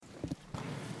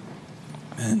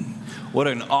What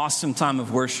an awesome time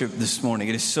of worship this morning.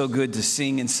 It is so good to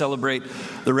sing and celebrate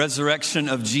the resurrection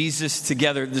of Jesus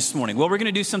together this morning. Well, we're going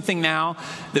to do something now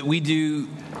that we do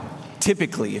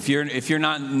typically. If you're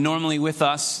not normally with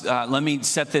us, let me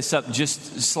set this up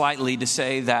just slightly to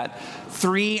say that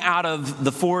 3 out of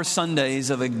the 4 Sundays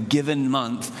of a given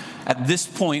month, at this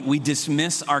point, we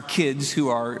dismiss our kids who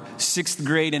are 6th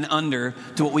grade and under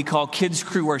to what we call Kids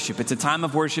Crew Worship. It's a time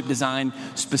of worship designed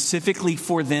specifically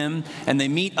for them, and they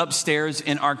meet upstairs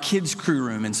in our Kids Crew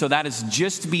room. And so that is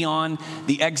just beyond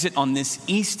the exit on this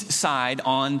east side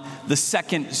on the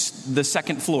second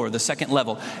floor, the second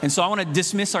level. And so I want to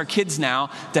dismiss our kids now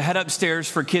to head upstairs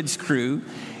for Kids Crew.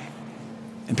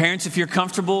 And parents, if you're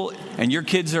comfortable and your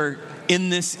kids are in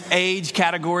this age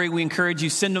category, we encourage you,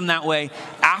 send them that way.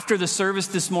 After the service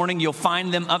this morning, you'll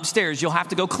find them upstairs. You'll have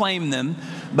to go claim them,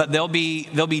 but they'll be,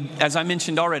 as I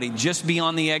mentioned already, just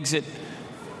beyond the exit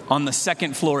on the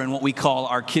second floor in what we call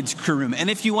our kids' crew room. And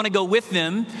if you want to go with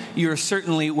them, you're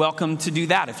certainly welcome to do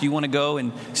that. If you want to go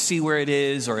and see where it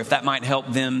is, or if that might help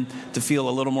them to feel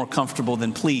a little more comfortable,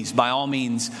 then please, by all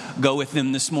means, go with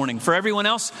them this morning. For everyone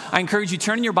else, I encourage you,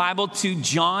 turn in your Bible to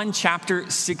John chapter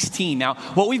 16. Now,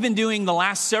 what we've been doing the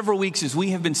last several weeks is we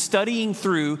have been studying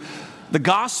through the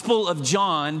Gospel of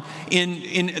John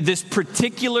in this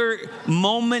particular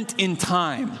moment in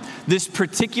time, this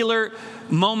particular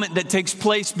moment that takes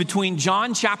place between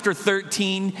John chapter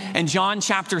 13 and John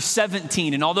chapter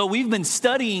 17. And although we've been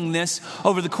studying this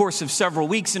over the course of several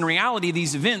weeks, in reality,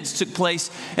 these events took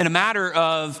place in a matter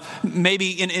of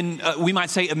maybe we might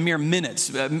say a mere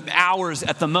minutes, hours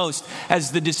at the most,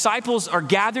 as the disciples are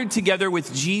gathered together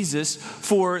with Jesus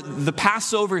for the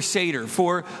Passover Seder,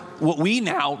 for what we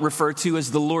now refer to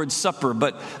as the Lord's Supper,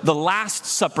 but the Last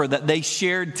Supper that they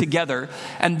shared together.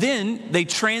 And then they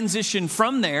transition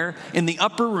from there in the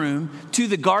upper room to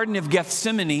the Garden of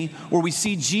Gethsemane, where we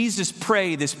see Jesus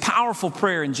pray this powerful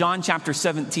prayer in John chapter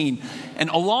 17.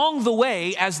 And along the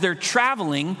way, as they're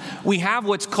traveling, we have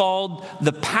what's called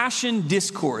the Passion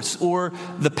Discourse, or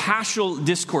the Paschal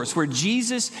Discourse, where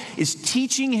Jesus is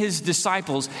teaching his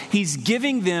disciples. He's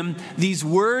giving them these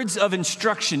words of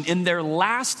instruction in their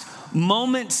last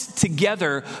moments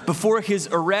together before his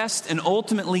arrest and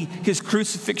ultimately his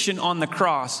crucifixion on the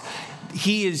cross.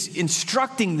 He is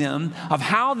instructing them of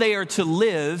how they are to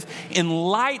live in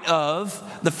light of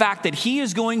the fact that he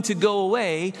is going to go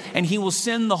away and he will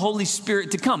send the Holy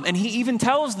Spirit to come. And he even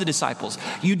tells the disciples,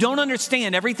 you don't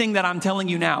understand everything that I'm telling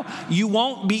you now. You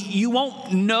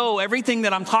won't know everything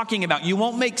that I'm talking about. You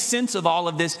won't make sense of all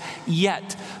of this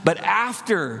yet. But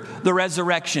after the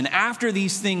resurrection, after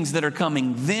these things that are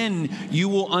coming, then you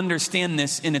will understand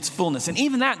this in its fullness. And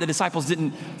even that, the disciples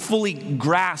didn't fully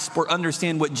grasp or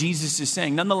understand what Jesus is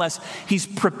saying. Nonetheless, he's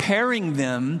preparing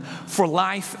them for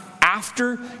life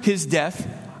after his death,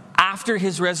 after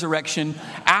his resurrection,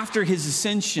 after his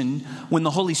ascension, when the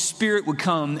Holy Spirit would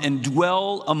come and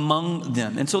dwell among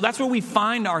them. And so that's where we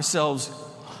find ourselves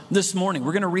this morning.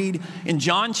 We're going to read in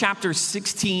John chapter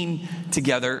 16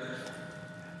 together.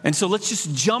 And so let's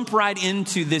just jump right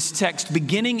into this text,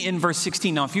 beginning in verse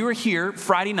 16. Now, if you were here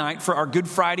Friday night for our Good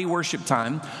Friday worship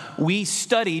time, we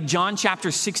studied John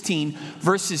chapter 16,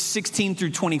 verses 16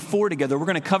 through 24 together. We're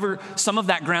going to cover some of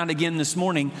that ground again this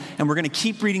morning, and we're going to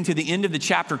keep reading to the end of the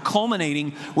chapter,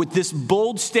 culminating with this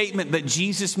bold statement that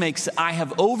Jesus makes, I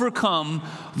have overcome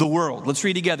the world. Let's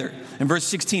read together. In verse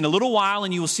 16, a little while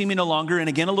and you will see me no longer, and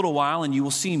again a little while and you will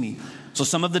see me. So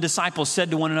some of the disciples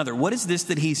said to one another, what is this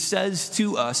that he says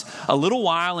to us? A little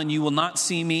while and you will not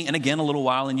see me, and again a little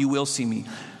while and you will see me.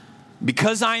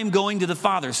 Because I am going to the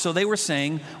Father. So they were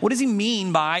saying, what does he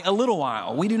mean by a little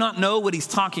while? We do not know what he's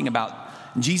talking about.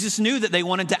 Jesus knew that they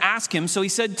wanted to ask him, so he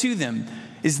said to them,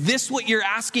 is this what you're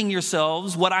asking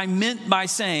yourselves, what I meant by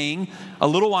saying, a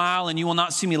little while and you will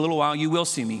not see me, a little while you will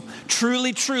see me?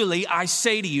 Truly, truly, I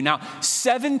say to you. Now,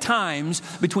 7 times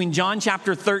between John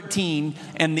chapter 13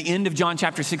 and the end of John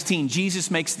chapter 16,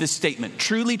 Jesus makes this statement.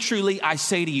 Truly, truly, I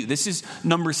say to you. This is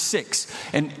number 6.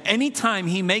 And anytime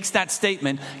he makes that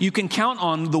statement, you can count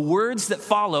on the words that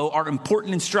follow are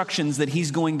important instructions that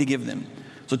he's going to give them.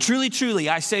 So truly, truly,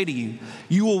 I say to you,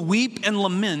 you will weep and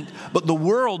lament, but the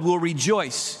world will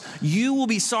rejoice. You will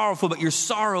be sorrowful, but your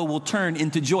sorrow will turn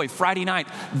into joy. Friday night,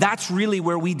 that's really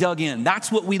where we dug in.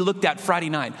 That's what we looked at Friday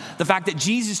night. The fact that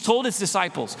Jesus told his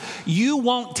disciples, you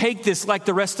won't take this like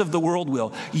the rest of the world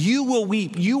will. You will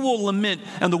weep, you will lament,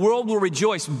 and the world will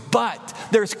rejoice. But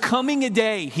there's coming a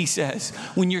day, he says,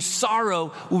 when your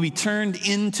sorrow will be turned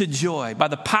into joy. By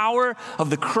the power of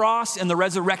the cross and the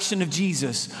resurrection of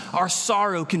Jesus, our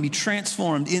sorrow can be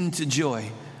transformed into joy.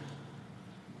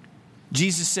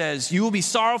 Jesus says, you will be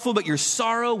sorrowful, but your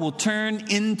sorrow will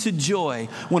turn into joy.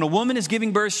 When a woman is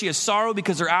giving birth, she has sorrow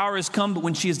because her hour has come, but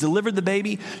when she has delivered the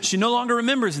baby, she no longer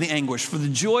remembers the anguish for the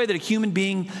joy that a human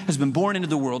being has been born into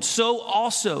the world. So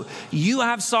also, you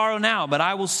have sorrow now, but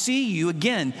I will see you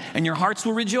again, and your hearts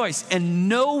will rejoice, and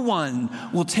no one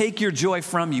will take your joy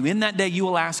from you. In that day, you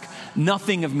will ask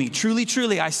nothing of me. Truly,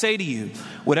 truly, I say to you,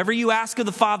 whatever you ask of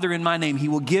the Father in my name, he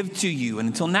will give to you. And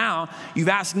until now, you've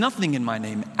asked nothing in my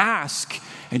name. Ask,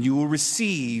 and you will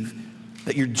receive,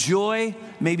 that your joy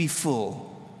may be full.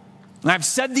 And I've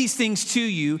said these things to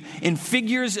you in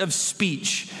figures of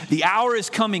speech. The hour is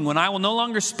coming when I will no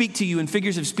longer speak to you in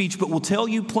figures of speech, but will tell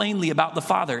you plainly about the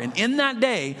Father. And in that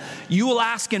day, you will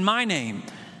ask in my name.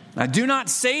 I do not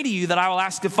say to you that I will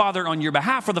ask the Father on your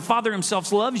behalf, for the Father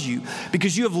himself loves you,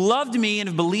 because you have loved me and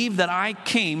have believed that I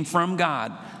came from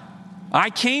God. I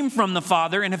came from the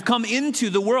Father and have come into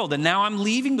the world, and now I'm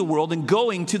leaving the world and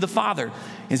going to the Father.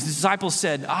 His disciples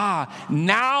said,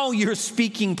 now you're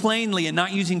speaking plainly and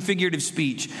not using figurative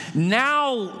speech.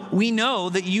 Now we know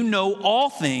that you know all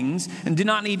things and do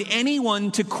not need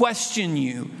anyone to question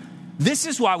you. This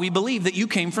is why we believe that you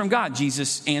came from God.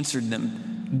 Jesus answered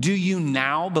them, do you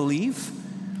now believe?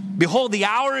 Behold, the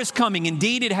hour is coming.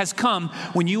 Indeed, it has come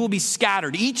when you will be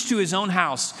scattered, each to his own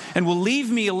house, and will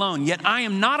leave me alone. Yet I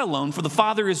am not alone, for the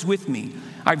Father is with me.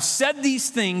 I've said these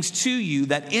things to you,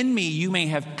 that in me you may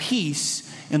have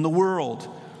peace in the world.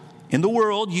 In the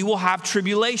world you will have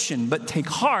tribulation, but take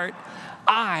heart,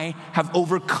 I have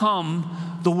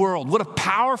overcome the world. What a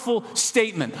powerful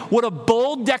statement. What a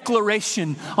bold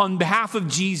declaration on behalf of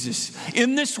Jesus.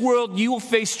 In this world you will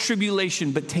face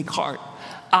tribulation, but take heart.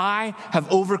 I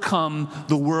have overcome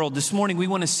the world. This morning, we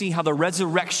want to see how the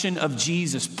resurrection of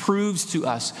Jesus proves to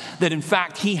us that, in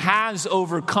fact, he has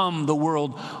overcome the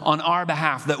world on our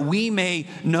behalf, that we may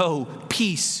know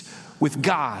peace with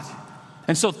God.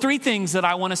 And so 3 things that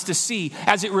I want us to see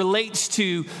as it relates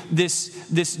to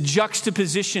this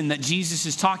juxtaposition that Jesus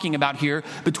is talking about here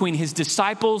between his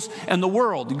disciples and the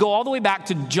world. Go all the way back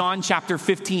to John chapter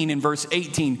 15 and verse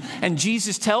 18. And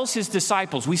Jesus tells his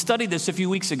disciples, we studied this a few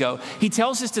weeks ago. He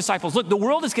tells his disciples, look, the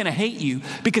world is going to hate you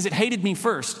because it hated me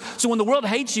first. So when the world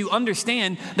hates you,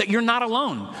 understand that you're not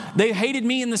alone. They hated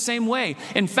me in the same way.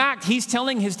 In fact, he's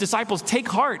telling his disciples, take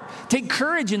heart, take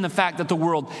courage in the fact that the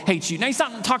world hates you. Now, he's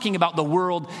not talking about the world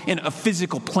in a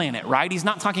physical planet, right? He's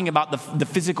not talking about the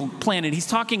physical planet. He's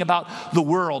talking about the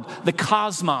world, the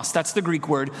cosmos. That's the Greek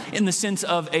word, in the sense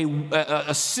of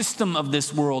a system of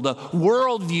this world. A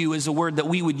worldview is a word that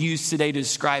we would use today to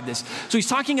describe this. So he's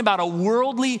talking about a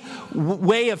worldly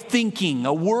way of thinking,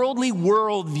 a worldly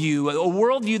worldview, a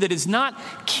worldview that is not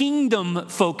kingdom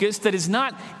focused, that is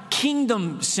not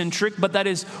kingdom-centric, but that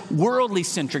is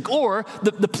worldly-centric. Or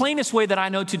the plainest way that I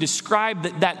know to describe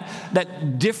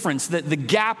that difference, the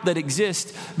gap that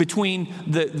exists between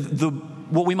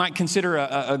what we might consider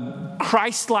a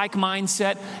Christ-like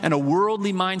mindset and a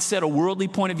worldly mindset, a worldly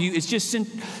point of view, is just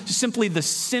simply the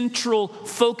central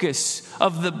focus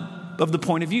of the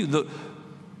point of view. The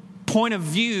point of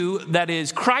view that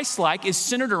is Christ-like is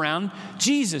centered around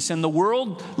Jesus, and the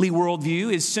worldly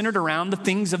worldview is centered around the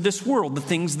things of this world, the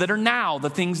things that are now, the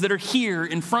things that are here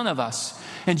in front of us.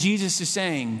 And Jesus is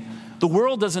saying, the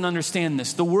world doesn't understand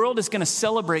this. The world is going to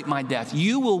celebrate my death.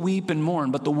 You will weep and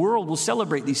mourn, but the world will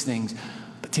celebrate these things.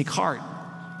 But take heart,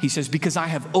 he says, because I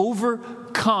have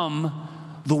overcome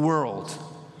the world.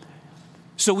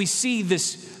 So we see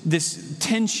this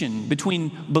tension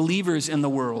between believers and the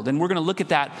world. And we're going to look at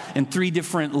that in 3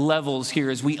 different levels here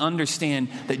as we understand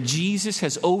that Jesus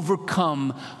has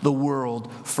overcome the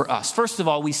world for us. First of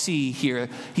all, we see here,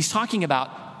 he's talking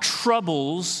about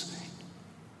troubles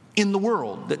in the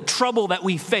world, the trouble that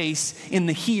we face in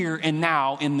the here and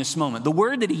now in this moment. The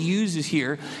word that he uses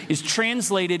here is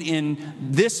translated in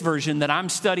this version that I'm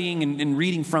studying and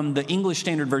reading from, the English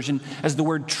Standard Version, as the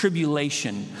word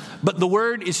tribulation. But the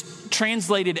word is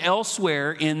translated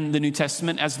elsewhere in the New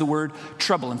Testament as the word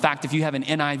trouble. In fact, if you have an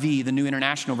NIV, the New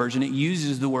International Version, it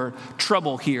uses the word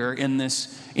trouble here in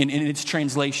its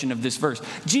translation of this verse.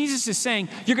 Jesus is saying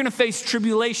you're going to face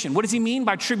tribulation. What does he mean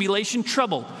by tribulation?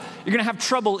 Trouble. You're going to have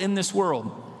trouble in this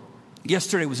world.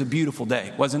 Yesterday was a beautiful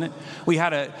day, wasn't it? We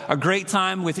had a great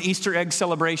time with Easter egg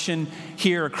celebration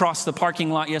here across the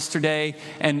parking lot yesterday.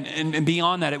 And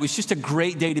beyond that, it was just a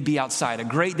great day to be outside, a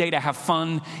great day to have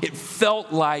fun. It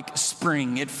felt like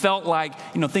spring. It felt like,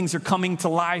 things are coming to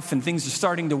life and things are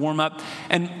starting to warm up.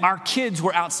 And our kids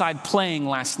were outside playing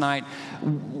last night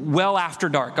well after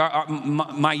dark.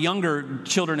 My younger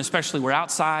children especially were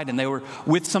outside, and they were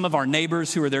with some of our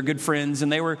neighbors who are their good friends,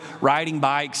 and they were riding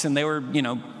bikes, and they were,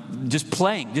 just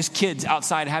playing, just kids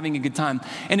outside having a good time.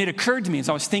 And it occurred to me as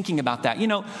I was thinking about that,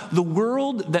 the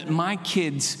world that my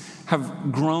kids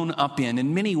have grown up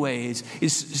in many ways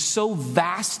is so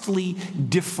vastly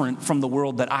different from the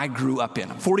world that I grew up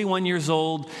in. I'm 41 years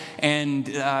old, and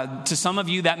to some of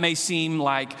you that may seem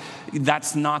like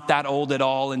that's not that old at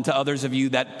all, and to others of you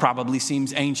that probably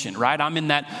seems ancient, right? I'm in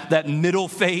that middle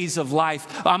phase of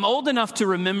life. I'm old enough to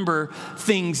remember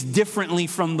things differently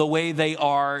from the way they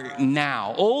are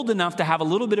now. Old enough to have a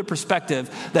little bit of perspective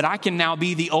that I can now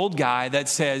be the old guy that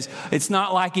says, it's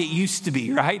not like it used to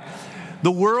be, right? The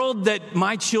world that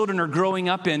my children are growing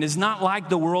up in is not like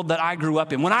the world that I grew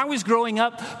up in. When I was growing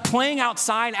up, playing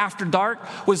outside after dark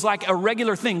was like a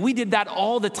regular thing. We did that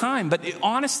all the time. But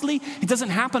honestly, it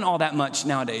doesn't happen all that much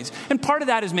nowadays. And part of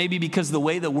that is maybe because the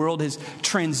way the world has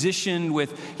transitioned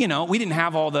with, we didn't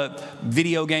have all the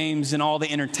video games and all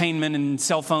the entertainment and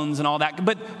cell phones and all that.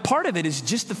 But part of it is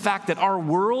just the fact that our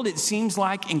world, it seems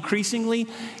like increasingly,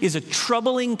 is a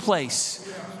troubling place.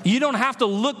 You don't have to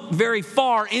look very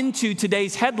far into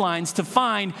today's headlines to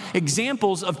find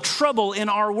examples of trouble in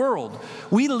our world.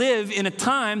 We live in a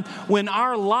time when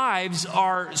our lives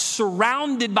are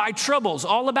surrounded by troubles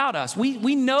all about us.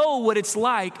 We know what it's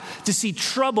like to see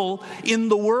trouble in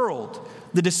the world.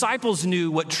 The disciples knew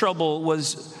what trouble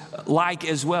was like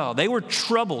as well. They were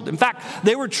troubled. In fact,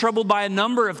 they were troubled by a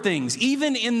number of things.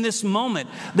 Even in this moment,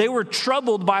 they were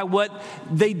troubled by what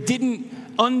they didn't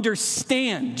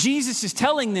understand. Jesus is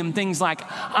telling them things like,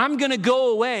 I'm going to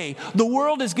go away. The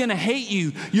world is going to hate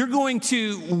you. You're going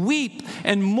to weep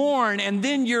and mourn, and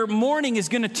then your mourning is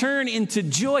going to turn into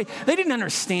joy. They didn't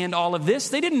understand all of this.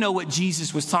 They didn't know what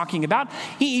Jesus was talking about.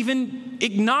 He even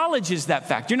acknowledges that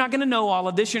fact. You're not going to know all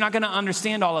of this. You're not going to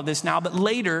understand all of this now, but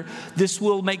later this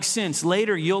will make sense.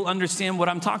 Later you'll understand what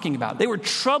I'm talking about. They were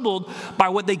troubled by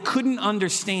what they couldn't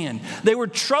understand. They were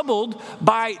troubled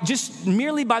by just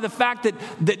merely by the fact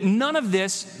that none of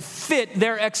this fit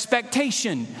their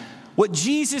expectation. What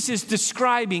Jesus is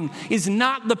describing is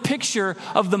not the picture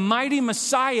of the mighty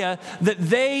Messiah that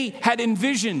they had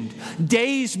envisioned.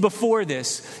 Days before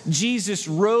this, Jesus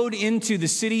rode into the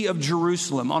city of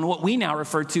Jerusalem on what we now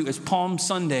refer to as Palm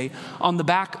Sunday on the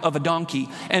back of a donkey.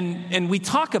 And we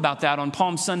talk about that on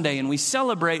Palm Sunday, and we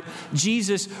celebrate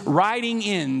Jesus riding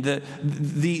in,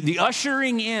 the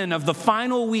ushering in of the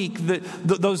final week,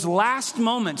 those last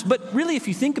moments. But really, if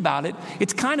you think about it,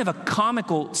 it's kind of a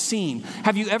comical scene.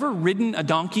 Have you ever ridden a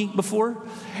donkey before?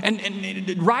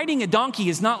 And riding a donkey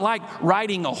is not like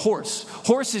riding a horse.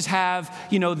 Horses have,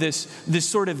 this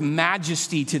sort of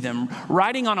majesty to them.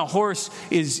 Riding on a horse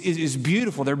is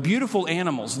beautiful. They're beautiful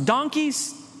animals.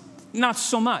 Donkeys, not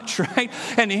so much, right?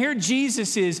 And here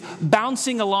Jesus is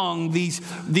bouncing along these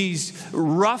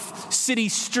rough city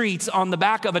streets on the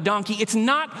back of a donkey. It's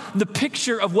not the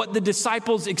picture of what the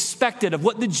disciples expected, of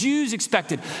what the Jews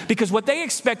expected, because what they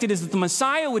expected is that the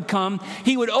Messiah would come,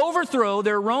 he would overthrow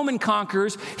their Roman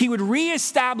conquerors, he would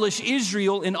reestablish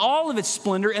Israel in all of its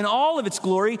splendor and all of its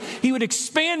glory, he would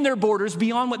expand their borders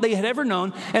beyond what they had ever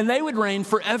known, and they would reign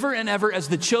forever and ever as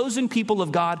the chosen people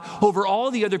of God over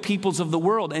all the other peoples of the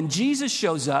world. And Jesus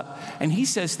shows up and he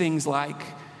says things like,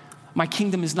 my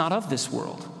kingdom is not of this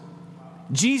world.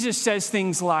 Jesus says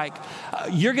things like,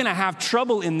 you're going to have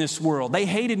trouble in this world. They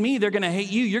hated me. They're going to hate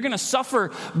you. You're going to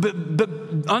suffer. But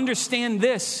understand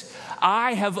this.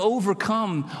 I have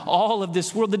overcome all of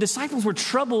this world. The disciples were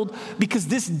troubled because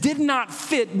this did not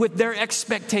fit with their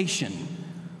expectation.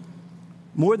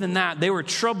 More than that, they were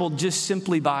troubled just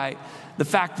simply by the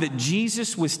fact that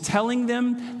Jesus was telling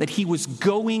them that he was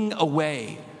going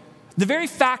away. The very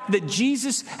fact that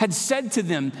Jesus had said to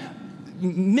them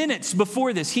minutes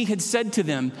before this, he had said to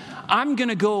them, I'm going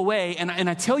to go away. And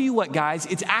I tell you what, guys,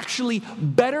 it's actually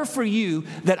better for you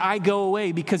that I go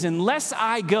away, because unless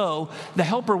I go, the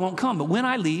helper won't come. But when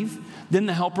I leave, then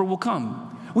the helper will come.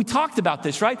 We talked about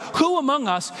this, right? Who among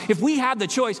us, if we had the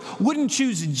choice, wouldn't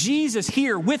choose Jesus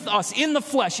here with us in the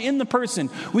flesh, in the person?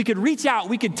 We could reach out,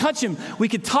 we could touch him, we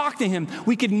could talk to him,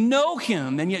 we could know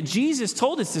him. And yet Jesus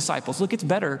told his disciples, look, it's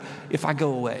better if I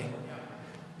go away.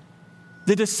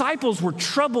 The disciples were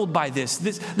troubled by this.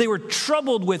 They were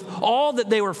troubled with all that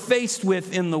they were faced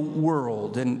with in the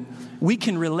world. And we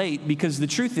can relate, because the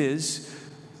truth is,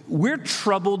 we're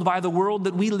troubled by the world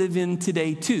that we live in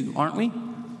today too, aren't we?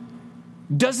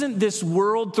 Doesn't this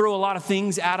world throw a lot of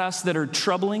things at us that are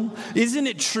troubling? Isn't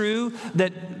it true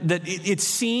that it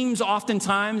seems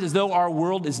oftentimes as though our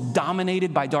world is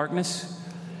dominated by darkness?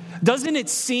 Doesn't it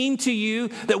seem to you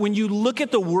that when you look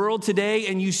at the world today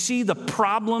and you see the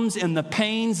problems and the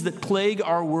pains that plague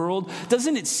our world,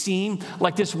 doesn't it seem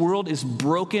like this world is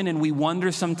broken, and we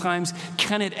wonder sometimes,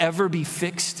 can it ever be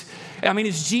fixed? I mean,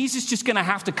 is Jesus just going to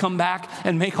have to come back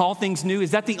and make all things new?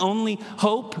 Is that the only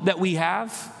hope that we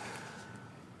have?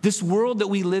 This world that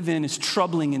we live in is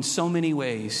troubling in so many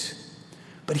ways.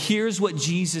 But here's what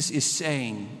Jesus is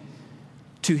saying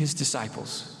to his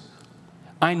disciples.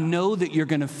 I know that you're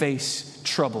going to face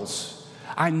troubles.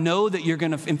 I know that you're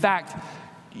going to, in fact,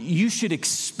 you should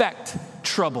expect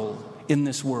trouble in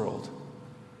this world.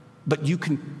 But you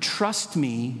can trust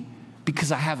me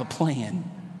because I have a plan.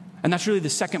 And that's really the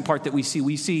second part that we see.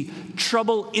 We see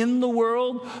trouble in the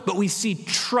world, but we see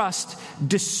trust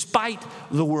despite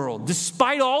the world.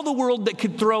 Despite all the world that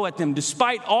could throw at them,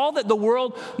 despite all that the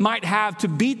world might have to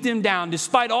beat them down,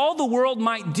 despite all the world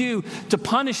might do to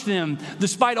punish them,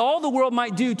 despite all the world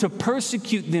might do to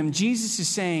persecute them, Jesus is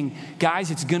saying,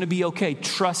 guys, it's going to be okay.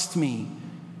 Trust me.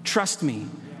 Trust me.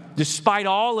 Despite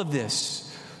all of this.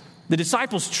 The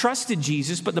disciples trusted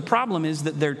Jesus, but the problem is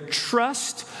that their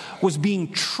trust was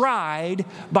being tried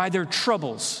by their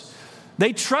troubles.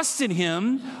 They trusted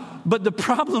him, but the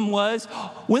problem was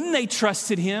when they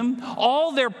trusted him,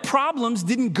 all their problems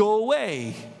didn't go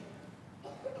away.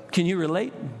 Can you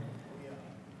relate?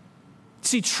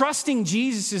 See, trusting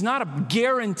Jesus is not a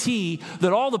guarantee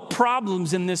that all the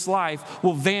problems in this life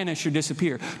will vanish or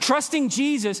disappear. Trusting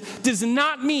Jesus does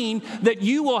not mean that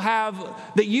you will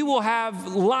have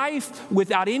life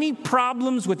without any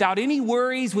problems, without any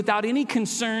worries, without any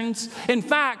concerns. In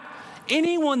fact,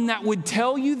 anyone that would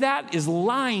tell you that is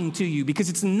lying to you, because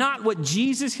it's not what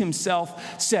Jesus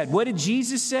himself said. What did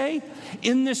Jesus say?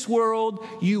 In this world,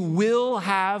 you will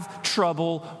have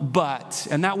trouble, but.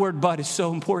 And that word but is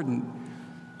so important.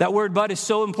 That word but is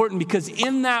so important because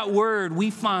in that word,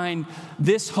 we find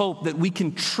this hope that we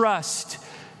can trust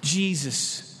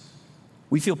Jesus.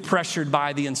 We feel pressured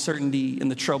by the uncertainty and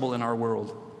the trouble in our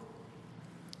world.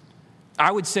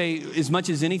 I would say, as much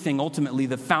as anything, ultimately,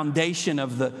 the foundation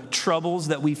of the troubles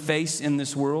that we face in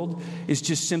this world is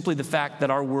just simply the fact that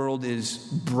our world is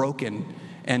broken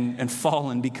and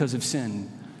fallen because of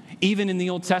sin. Even in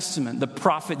the Old Testament, the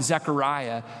prophet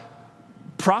Zechariah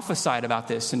prophesied about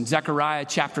this. In Zechariah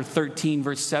chapter 13,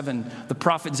 verse 7, the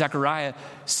prophet Zechariah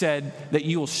said that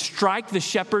you will strike the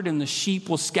shepherd and the sheep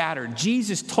will scatter.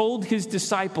 Jesus told his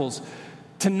disciples,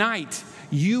 tonight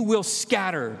you will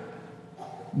scatter,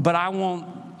 but I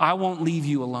won't leave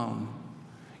you alone.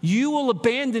 You will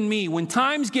abandon me. When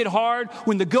times get hard,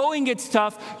 when the going gets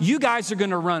tough, you guys are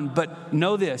going to run. But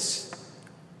know this,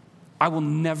 I will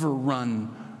never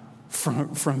run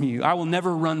from you. I will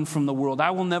never run from the world.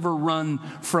 I will never run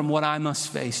from what I must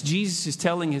face. Jesus is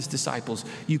telling his disciples,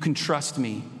 you can trust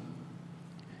me.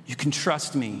 You can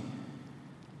trust me.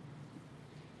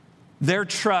 Their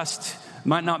trust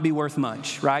might not be worth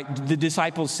much, right? The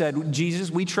disciples said,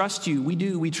 Jesus, we trust you. We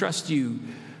do. We trust you.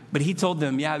 But he told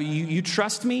them, yeah, you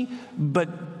trust me, but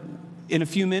in a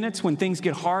few minutes when things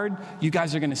get hard, you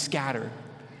guys are going to scatter.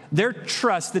 Their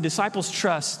trust, the disciples'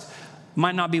 trust,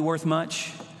 might not be worth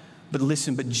much. But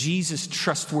listen, but Jesus'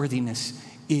 trustworthiness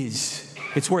is.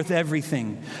 It's worth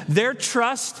everything. Their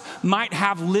trust might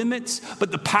have limits, but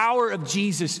the power of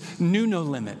Jesus knew no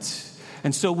limits.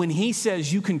 And so when he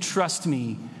says, you can trust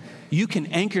me, you can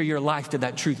anchor your life to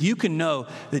that truth. You can know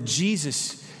that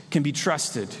Jesus can be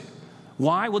trusted.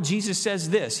 Why? Well, Jesus says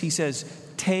this. He says,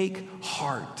 take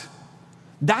heart.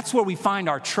 That's where we find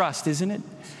our trust, isn't it?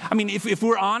 I mean, if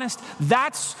we're honest,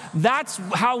 that's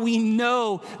how we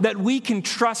know that we can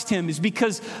trust him, is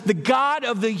because the God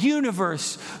of the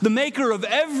universe, the maker of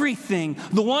everything,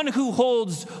 the one who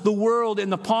holds the world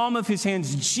in the palm of his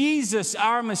hands, Jesus,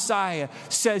 our Messiah,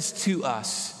 says to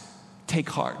us, take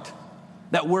heart.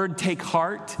 That word, take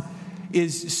heart,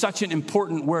 is such an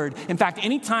important word. In fact,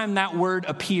 anytime that word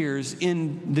appears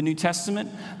in the New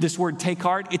Testament, this word take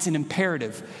heart, it's an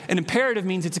imperative. An imperative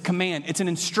means it's a command, it's an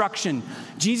instruction.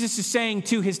 Jesus is saying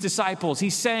to his disciples,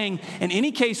 he's saying, in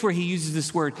any case where he uses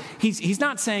this word, he's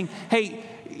not saying, hey,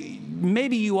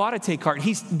 maybe you ought to take heart.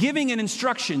 He's giving an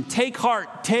instruction, take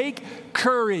heart, take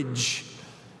courage.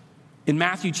 In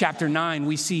Matthew chapter 9,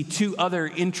 we see two other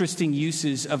interesting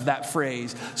uses of that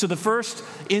phrase. So the first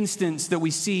instance that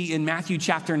we see in Matthew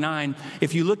chapter 9,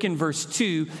 if you look in verse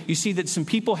 2, you see that some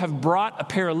people have brought a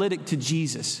paralytic to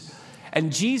Jesus.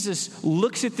 And Jesus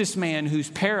looks at this man who's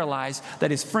paralyzed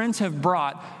that his friends have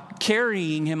brought,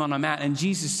 carrying him on a mat. And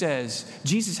Jesus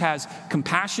has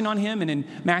compassion on him. And in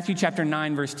Matthew chapter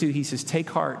 9, verse 2, he says,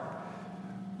 take heart.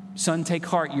 Son, take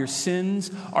heart. Your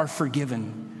sins are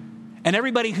forgiven. And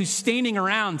everybody who's standing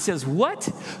around says, what?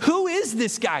 Who is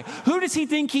this guy? Who does he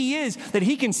think he is that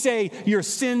he can say your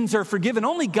sins are forgiven?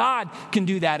 Only God can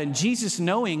do that. And Jesus,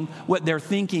 knowing what they're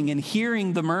thinking and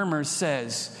hearing the murmurs,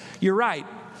 says, you're right.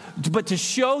 but to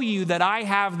show you that I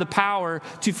have the power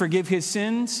to forgive his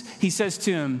sins, he says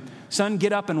to him, son,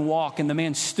 get up and walk. And the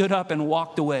man stood up and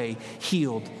walked away,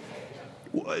 healed.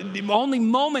 Only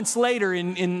moments later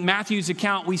in Matthew's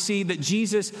account, we see that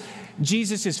Jesus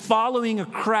is following a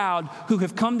crowd who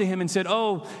have come to him and said,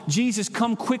 oh, Jesus,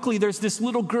 come quickly. There's this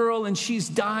little girl and she's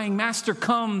dying. Master,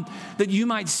 come that you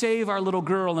might save our little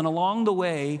girl. And along the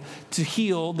way to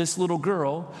heal this little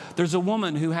girl, there's a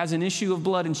woman who has an issue of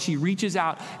blood, and she reaches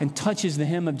out and touches the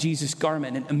hem of Jesus'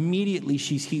 garment, and immediately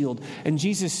she's healed. And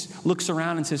Jesus looks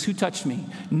around and says, who touched me?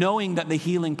 Knowing that the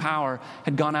healing power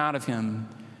had gone out of him.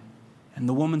 And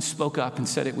the woman spoke up and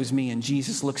said, it was me. And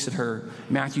Jesus looks at her,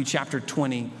 Matthew chapter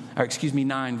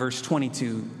 9, verse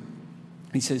 22.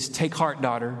 He says, take heart,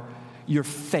 daughter. Your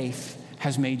faith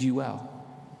has made you well.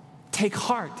 Take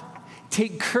heart.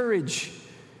 Take courage.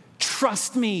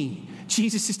 Trust me.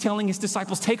 Jesus is telling his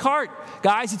disciples, take heart.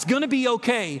 Guys, it's going to be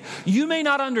okay. You may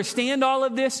not understand all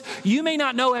of this. You may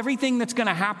not know everything that's going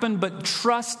to happen, but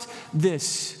trust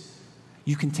this.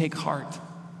 You can take heart.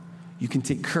 You can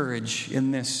take courage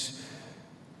in this.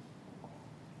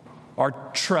 Our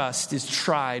trust is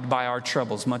tried by our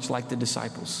troubles, much like the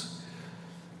disciples.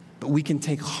 But we can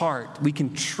take heart. We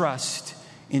can trust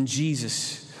in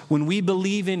Jesus. When we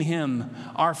believe in him,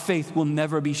 our faith will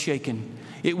never be shaken.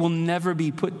 It will never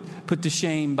be put to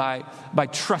shame by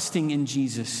trusting in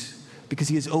Jesus, because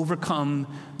he has overcome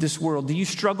this world. Do you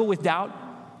struggle with doubt?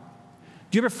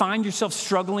 Do you ever find yourself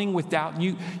struggling with doubt?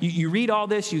 You read all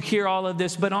this, you hear all of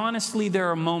this, but honestly,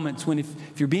 there are moments when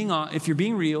if you're being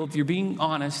real, if you're being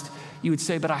honest, you would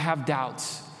say, but I have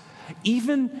doubts.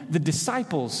 Even the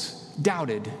disciples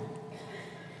doubted.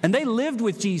 And they lived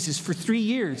with Jesus for 3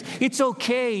 years. It's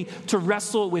okay to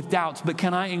wrestle with doubts, but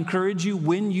can I encourage you,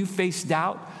 when you face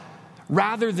doubt,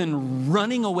 rather than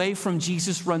running away from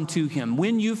Jesus, run to him.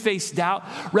 When you face doubt,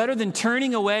 rather than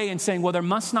turning away and saying, well, there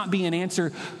must not be an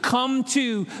answer, come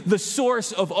to the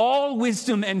source of all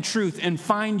wisdom and truth and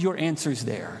find your answers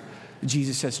there.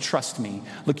 Jesus says, trust me.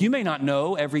 Look, you may not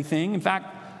know everything. In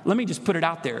fact, let me just put it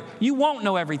out there. You won't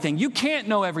know everything. You can't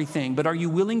know everything, but are you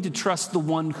willing to trust the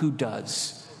one who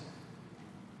does?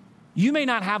 You may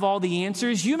not have all the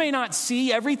answers. You may not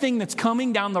see everything that's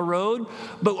coming down the road,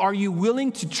 but are you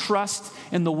willing to trust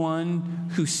in the one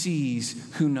who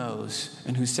sees, who knows,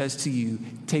 and who says to you,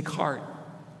 take heart.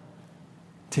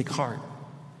 Take heart.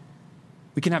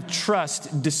 We can have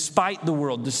trust despite the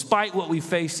world, despite what we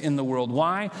face in the world.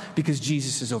 Why? Because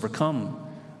Jesus has overcome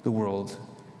the world.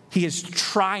 He has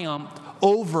triumphed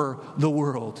over the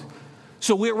world.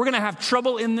 So we're going to have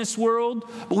trouble in this world,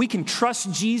 but we can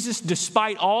trust Jesus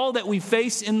despite all that we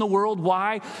face in the world.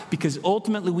 Why? Because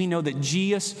ultimately we know that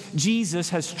Jesus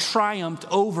has triumphed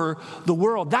over the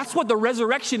world. That's what the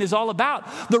resurrection is all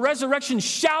about. The resurrection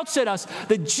shouts at us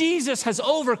that Jesus has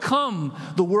overcome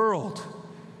the world.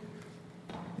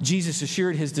 Jesus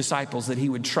assured his disciples that he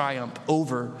would triumph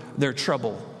over their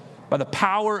trouble by the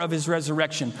power of his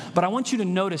resurrection. But I want you to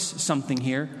notice something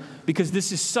here, because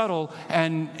this is subtle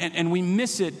and we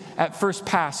miss it at first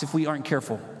pass if we aren't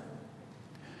careful.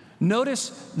 Notice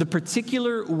the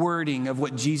particular wording of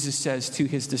what Jesus says to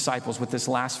his disciples with this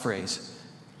last phrase.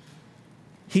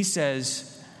 He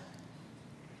says,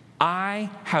 I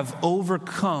have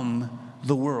overcome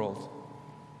the world.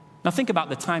 Now think about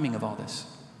the timing of all this.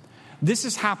 This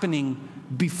is happening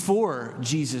before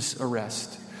Jesus'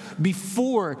 arrest,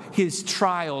 before his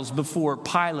trials before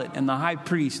Pilate and the high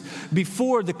priest,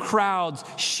 before the crowds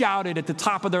shouted at the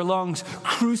top of their lungs,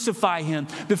 crucify him,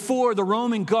 before the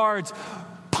Roman guards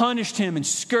punished him and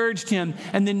scourged him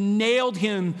and then nailed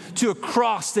him to a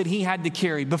cross that he had to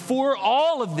carry. Before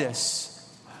all of this,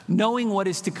 knowing what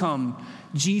is to come,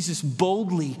 Jesus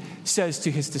boldly says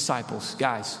to his disciples,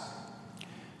 guys,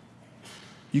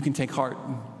 you can take heart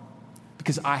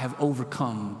because I have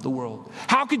overcome the world.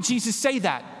 How could Jesus say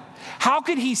that? How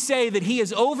could he say that he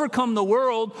has overcome the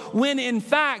world when in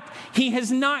fact he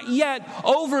has not yet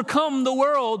overcome the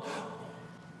world?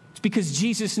 It's because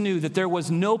Jesus knew that there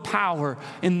was no power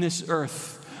in this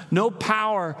earth, no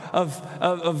power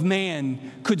of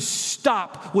man could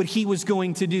stop what he was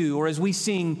going to do. Or as we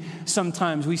sing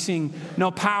sometimes, we sing,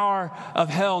 no power of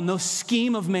hell, no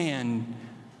scheme of man.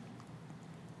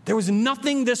 There was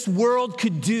nothing this world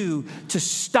could do to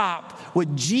stop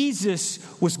what Jesus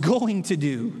was going to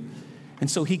do. And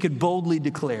so he could boldly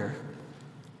declare,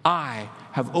 I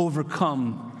have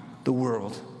overcome the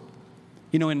world.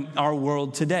 You know, in our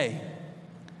world today,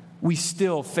 we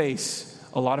still face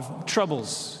a lot of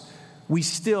troubles. We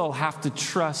still have to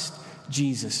trust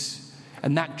Jesus.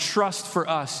 And that trust for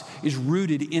us is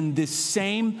rooted in this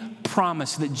same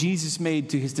promise that Jesus made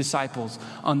to his disciples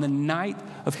on the night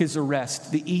of his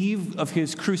arrest, the eve of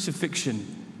his crucifixion.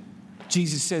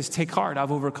 Jesus says, take heart,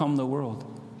 I've overcome the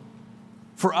world.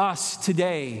 For us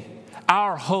today,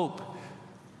 our hope,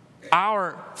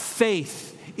 our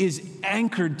faith is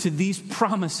anchored to these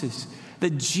promises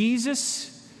that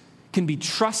Jesus can be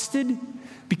trusted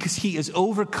because he has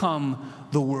overcome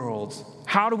the world.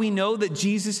 How do we know that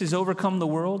Jesus has overcome the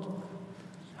world?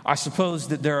 I suppose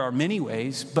that there are many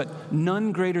ways, but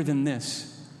none greater than this.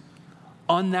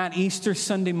 On that Easter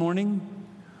Sunday morning,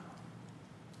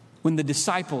 when the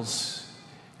disciples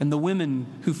and the women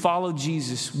who followed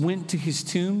Jesus went to his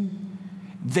tomb,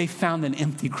 they found an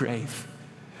empty grave.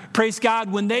 Praise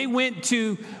God, when they went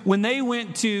to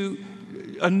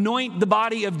anoint the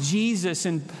body of Jesus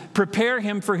and prepare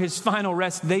him for his final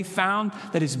rest, they found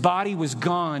that his body was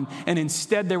gone, and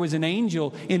instead there was an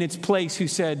angel in its place who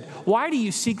said, why do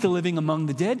you seek the living among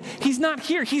the dead? He's not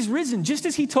here, he's risen, just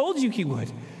as he told you he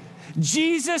would.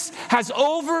 Jesus has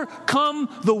overcome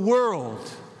the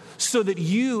world so that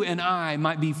you and I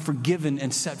might be forgiven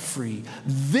and set free.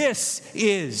 This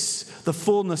is the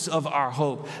fullness of our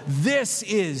hope. This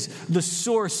is the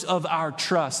source of our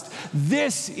trust.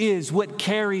 This is what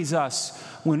carries us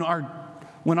when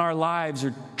our lives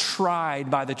are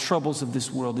tried by the troubles of this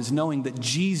world, is knowing that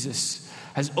Jesus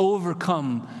has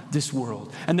overcome this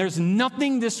world. And there's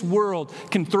nothing this world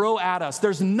can throw at us.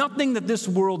 There's nothing that this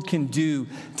world can do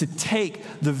to take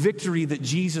the victory that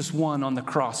Jesus won on the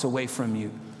cross away from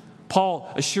you.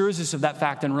 Paul assures us of that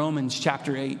fact in Romans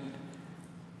chapter 8.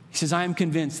 He says, I am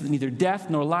convinced that neither death,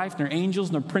 nor life, nor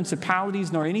angels, nor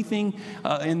principalities, nor anything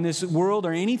in this world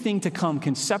or anything to come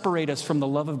can separate us from the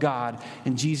love of God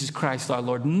in Jesus Christ our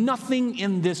Lord. Nothing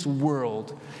in this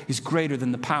world is greater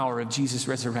than the power of Jesus'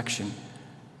 resurrection.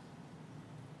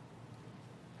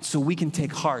 So we can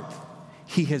take heart.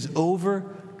 He has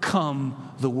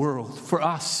overcome the world for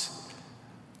us.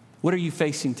 What are you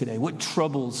facing today? What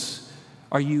troubles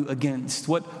are you against?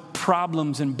 What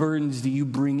problems and burdens do you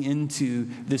bring into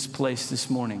this place this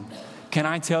morning? Can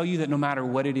I tell you that no matter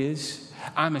what it is,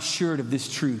 I'm assured of this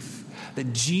truth,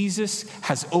 that Jesus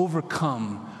has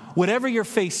overcome whatever you're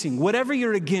facing, whatever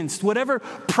you're against, whatever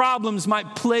problems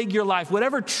might plague your life,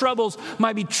 whatever troubles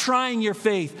might be trying your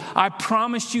faith. I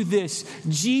promise you this,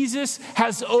 Jesus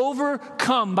has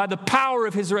overcome by the power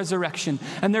of his resurrection.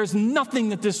 And there's nothing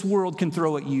that this world can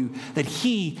throw at you that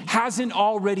he hasn't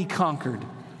already conquered.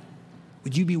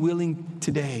 Would you be willing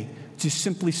today to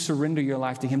simply surrender your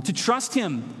life to him, to trust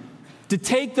him, to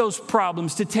take those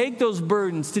problems, to take those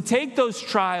burdens, to take those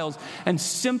trials and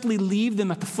simply leave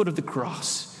them at the foot of the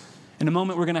cross? In a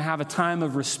moment, we're going to have a time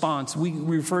of response. We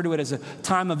refer to it as a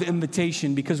time of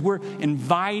invitation because we're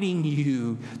inviting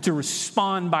you to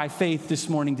respond by faith this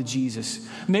morning to Jesus.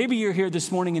 Maybe you're here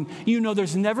this morning and you know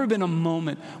there's never been a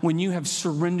moment when you have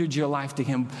surrendered your life to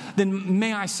him. Then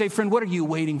may I say, friend, what are you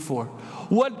waiting for?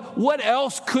 What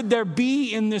else could there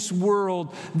be in this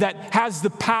world that has the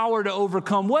power to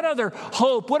overcome? What other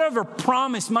hope, what other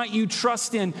promise might you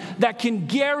trust in that can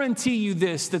guarantee you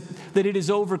this, that it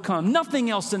is overcome? Nothing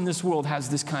else in this world has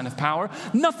this kind of power.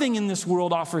 Nothing in this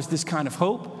world offers this kind of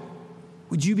hope.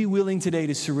 Would you be willing today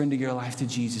to surrender your life to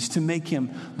Jesus, to make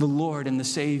him the Lord and the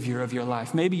Savior of your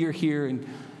life? Maybe you're here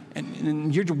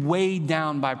and you're weighed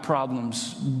down by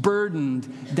problems,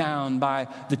 burdened down by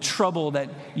the trouble that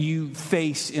you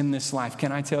face in this life.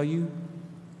 Can I tell you?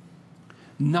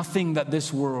 Nothing that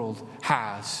this world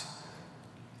has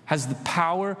the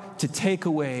power to take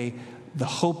away the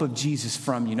hope of Jesus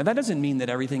from you. Now, that doesn't mean that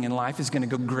everything in life is going to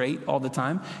go great all the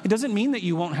time. It doesn't mean that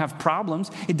you won't have problems.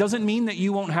 It doesn't mean that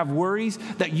you won't have worries,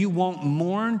 that you won't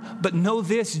mourn. But know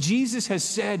this, Jesus has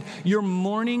said your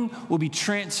mourning will be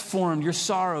transformed, your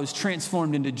sorrows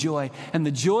transformed into joy. And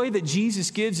the joy that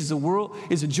Jesus gives is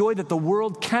a joy that the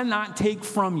world cannot take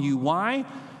from you. Why?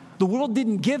 The world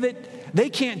didn't give it. They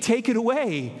can't take it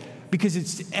away because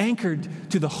it's anchored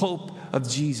to the hope of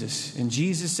Jesus. And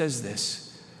Jesus says this,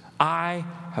 I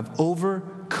have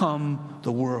overcome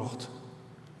the world.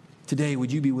 Today,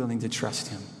 would you be willing to trust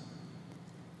him?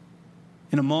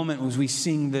 In a moment, as we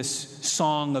sing this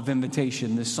song of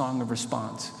invitation, this song of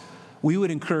response, we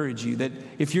would encourage you that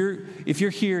if you're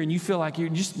here and you feel like you're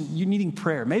needing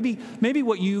prayer, maybe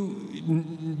what you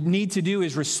need to do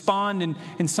is respond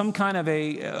in some kind of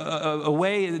a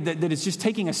way that is just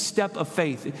taking a step of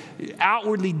faith,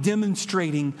 outwardly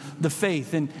demonstrating the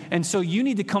faith. And so you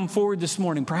need to come forward this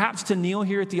morning, perhaps to kneel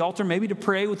here at the altar, maybe to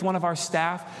pray with one of our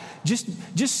staff,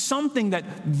 just something that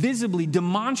visibly,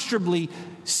 demonstrably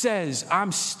says,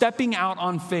 I'm stepping out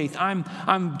on faith.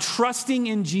 I'm trusting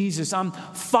in Jesus. I'm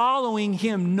following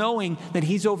him, knowing that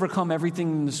he's overcome everything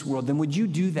in this world, then would you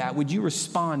do that? Would you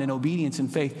respond in obedience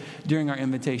and faith during our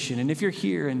invitation? And if you're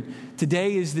here and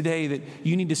today is the day that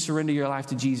you need to surrender your life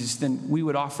to Jesus, then we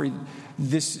would offer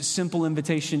this simple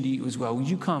invitation to you as well. Would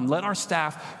you come? Let our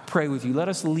staff pray with you. Let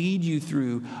us lead you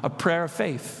through a prayer of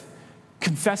faith.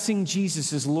 Confessing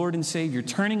Jesus as Lord and Savior,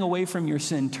 turning away from your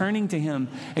sin, turning to him,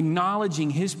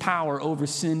 acknowledging his power over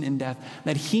sin and death,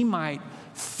 that he might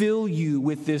fill you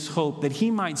with this hope, that he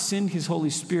might send his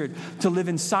Holy Spirit to live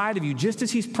inside of you, just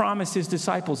as he's promised his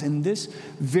disciples in this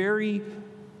very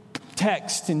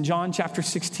text in John chapter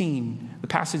 16, the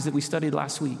passage that we studied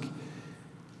last week.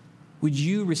 Would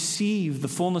you receive the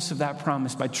fullness of that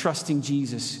promise by trusting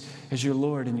Jesus as your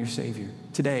Lord and your Savior?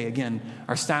 Today, again,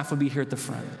 our staff will be here at the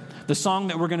front. The song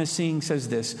that we're going to sing says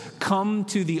this, come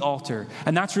to the altar.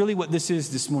 And that's really what this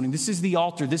is this morning. This is the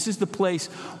altar. This is the place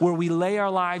where we lay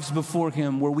our lives before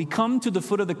him, where we come to the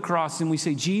foot of the cross and we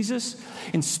say, Jesus,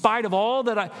 in spite of all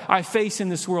that I face in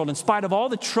this world, in spite of all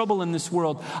the trouble in this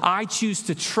world, I choose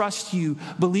to trust you,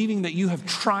 believing that you have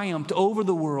triumphed over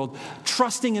the world,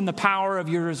 trusting in the power of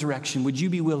your resurrection. Would you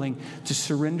be willing to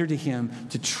surrender to him,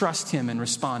 to trust him and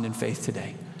respond in faith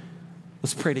today?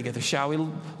 Let's pray together, shall we?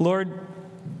 Lord,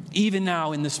 even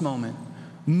now in this moment,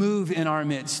 move in our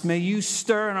midst. May you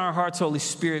stir in our hearts, Holy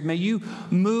Spirit. May you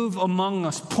move among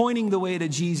us, pointing the way to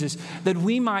Jesus, that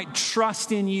we might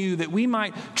trust in you, that we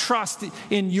might trust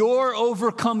in your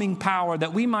overcoming power,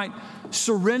 that we might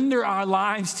surrender our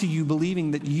lives to you,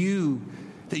 believing that you,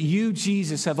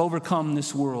 Jesus, have overcome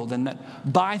this world, and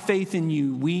that by faith in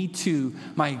you, we too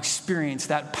might experience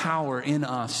that power in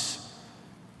us.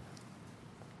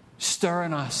 Stir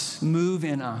in us, move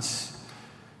in us.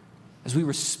 As we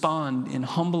respond in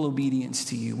humble obedience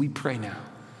to you, we pray now.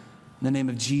 In the name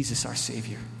of Jesus, our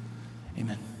Savior.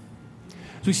 Amen.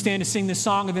 As we stand to sing this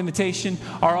song of invitation,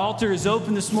 our altar is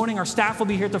open this morning. Our staff will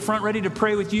be here at the front ready to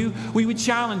pray with you. We would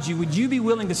challenge you. Would you be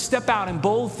willing to step out in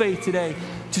bold faith today,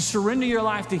 to surrender your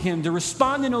life to him, to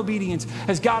respond in obedience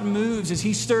as God moves, as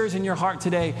he stirs in your heart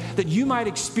today, that you might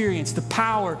experience the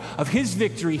power of his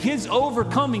victory, his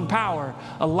overcoming power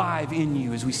alive in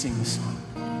you as we sing this song.